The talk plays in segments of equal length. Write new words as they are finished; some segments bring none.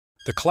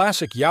The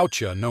classic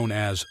Yautja, known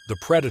as the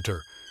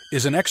predator,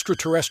 is an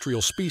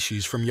extraterrestrial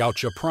species from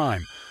Yautja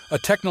Prime, a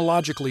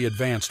technologically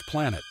advanced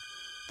planet.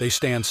 They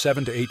stand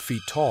 7 to 8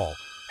 feet tall,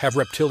 have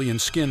reptilian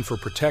skin for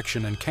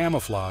protection and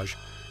camouflage,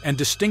 and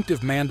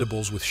distinctive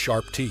mandibles with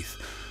sharp teeth.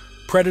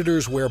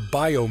 Predators wear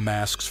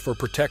biomasks for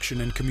protection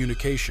and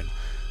communication.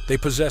 They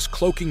possess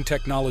cloaking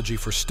technology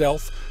for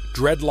stealth,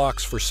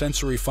 dreadlocks for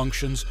sensory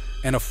functions,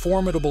 and a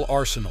formidable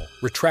arsenal: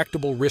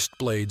 retractable wrist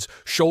blades,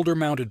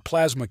 shoulder-mounted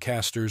plasma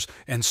casters,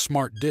 and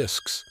smart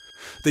discs.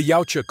 The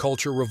Yautja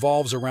culture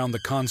revolves around the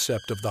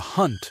concept of the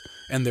hunt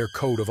and their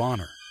code of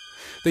honor.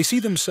 They see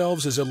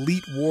themselves as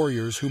elite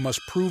warriors who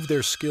must prove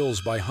their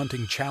skills by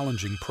hunting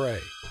challenging prey.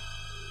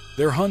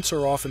 Their hunts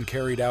are often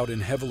carried out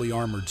in heavily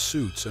armored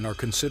suits and are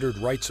considered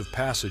rites of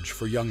passage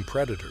for young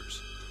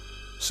predators.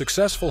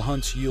 Successful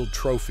hunts yield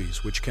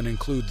trophies, which can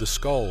include the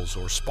skulls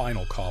or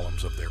spinal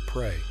columns of their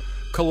prey,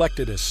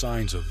 collected as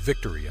signs of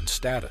victory and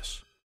status.